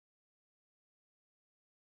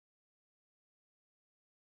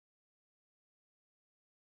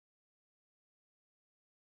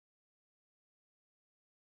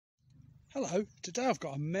Hello, today I've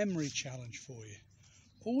got a memory challenge for you.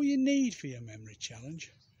 All you need for your memory challenge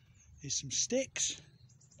is some sticks,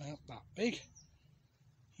 about that big.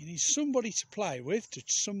 You need somebody to play with,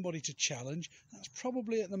 somebody to challenge. That's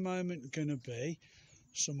probably at the moment going to be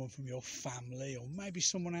someone from your family or maybe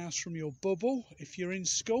someone else from your bubble if you're in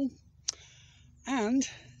school. And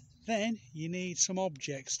then you need some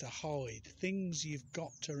objects to hide, things you've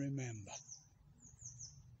got to remember.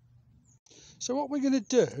 So what we're going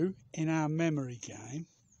to do in our memory game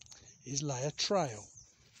is lay a trail.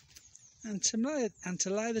 And to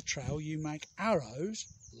lay the trail, you make arrows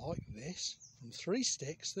like this from 3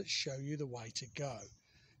 sticks that show you the way to go.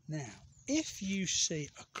 Now, if you see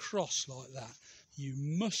a cross like that, you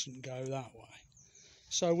mustn't go that way.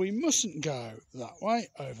 So we mustn't go that way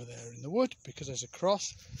over there in the wood because there's a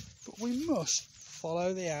cross, but we must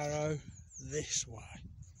follow the arrow this way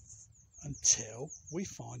until we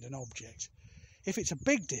find an object. If it's a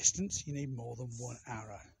big distance, you need more than one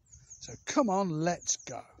arrow. So come on, let's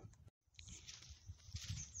go.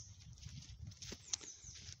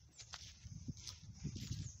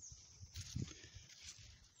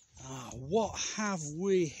 What have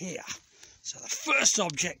we here? So the first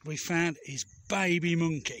object we found is Baby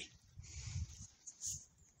Monkey.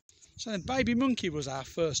 So then Baby Monkey was our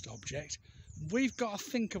first object. We've got to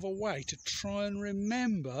think of a way to try and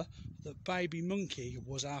remember that Baby Monkey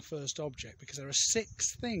was our first object because there are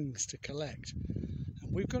 6 things to collect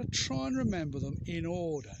and we've got to try and remember them in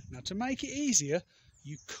order. Now, to make it easier,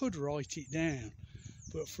 you could write it down,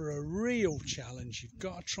 but for a real challenge you've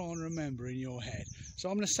got to try and remember in your head. So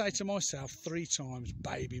I'm going to say to myself 3 times,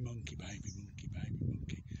 Baby Monkey, Baby Monkey, Baby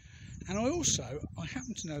Monkey. And I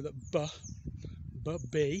happen to know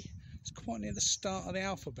that B is quite near the start of the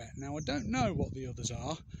alphabet. Now, I don't know what the others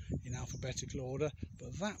are in alphabetical order,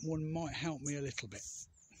 but that one might help me a little bit.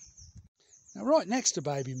 Now, right next to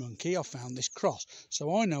Baby Monkey, I found this cross,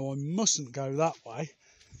 so I know I mustn't go that way.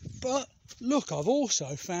 But look, I've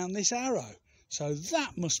also found this arrow, so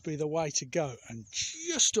that must be the way to go. And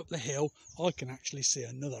just up the hill, I can actually see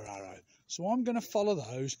another arrow. So I'm going to follow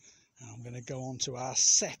those, and I'm going to go on to our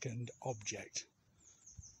second object.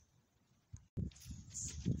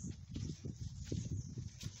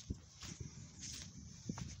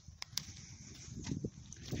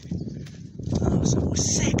 So my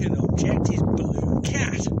second object is Blue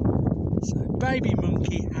Cat. So Baby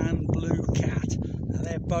Monkey and Blue Cat. Now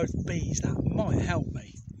they're both B's, that might help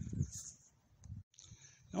me.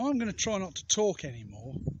 Now I'm going to try not to talk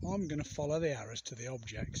anymore. I'm going to follow the arrows to the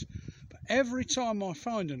objects. But every time I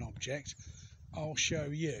find an object, I'll show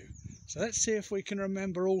you. So let's see if we can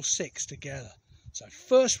remember all 6 together. So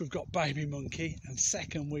first we've got Baby Monkey and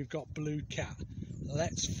second we've got Blue Cat.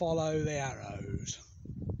 Let's follow the arrows.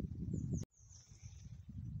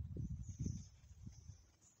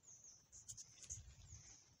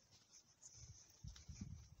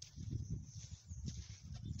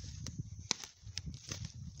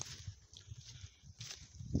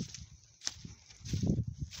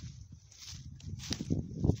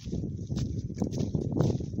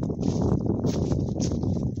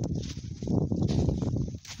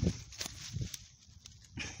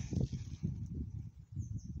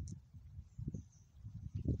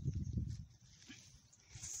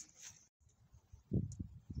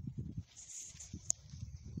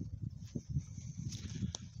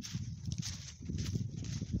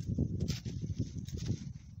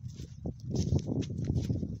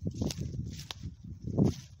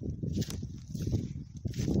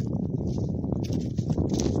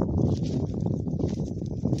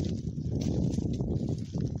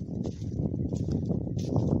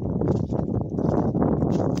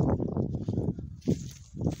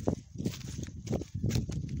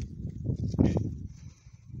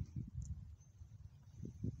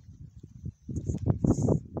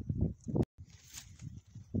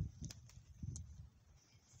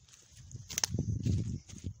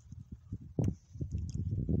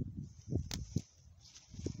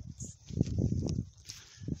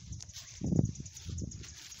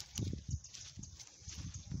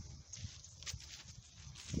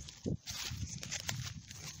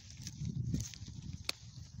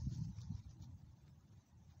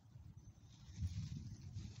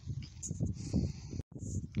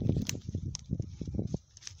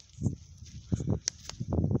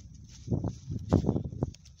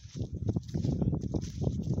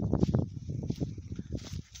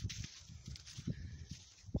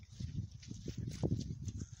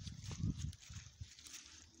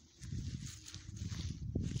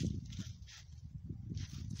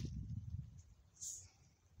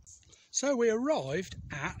 So we arrived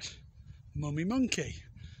at Mummy Monkey.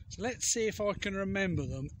 So let's see if I can remember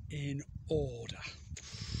them in order.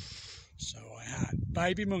 So I had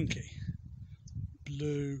baby monkey,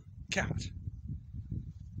 blue cat.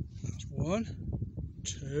 That's 1,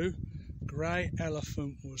 2. Grey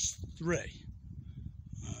elephant was 3.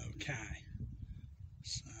 Okay.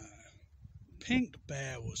 So pink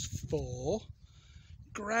bear was 4.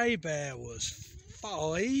 Grey bear was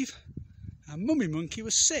 5. And mummy monkey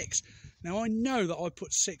was 6. Now I know that I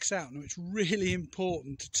put 6 out. Now it's really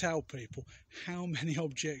important to tell people how many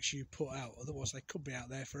objects you put out, otherwise they could be out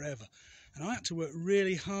there forever. And I had to work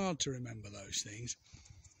really hard to remember those things.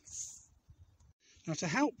 Now to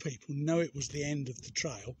help people know it was the end of the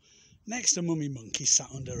trail, next to mummy monkey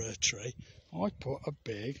sat under her tree, I put a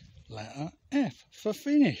big letter F for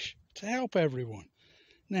finish to help everyone.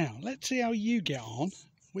 Now let's see how you get on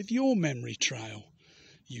with your memory trail.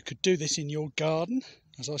 You could do this in your garden.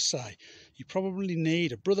 As I say, you probably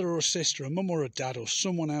need a brother or a sister, a mum or a dad, or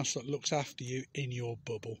someone else that looks after you in your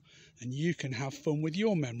bubble, and you can have fun with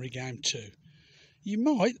your memory game too. You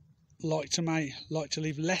might like to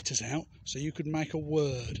leave letters out, so you could make a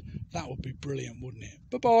word. That would be brilliant, wouldn't it?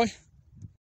 Bye bye.